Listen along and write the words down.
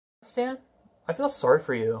Stan, I feel sorry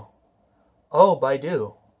for you. Oh, but I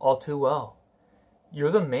do. All too well.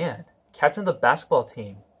 You're the man, captain of the basketball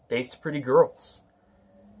team, dates pretty girls.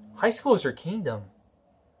 High school is your kingdom.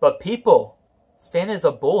 But people, Stan is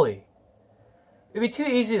a bully. It'd be too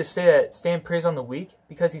easy to say that Stan preys on the weak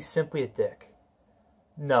because he's simply a dick.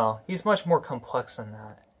 No, he's much more complex than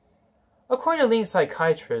that. According to leading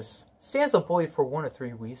psychiatrists, Stan's a bully for one of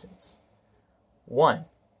three reasons. 1.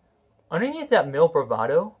 Underneath that male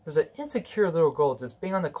bravado, there's an insecure little girl just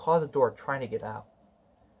banging on the closet door trying to get out.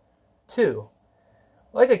 2.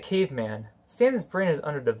 Like a caveman, Stan's brain is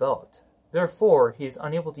underdeveloped. Therefore, he is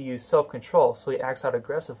unable to use self-control, so he acts out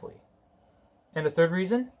aggressively. And the third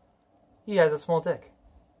reason? He has a small dick.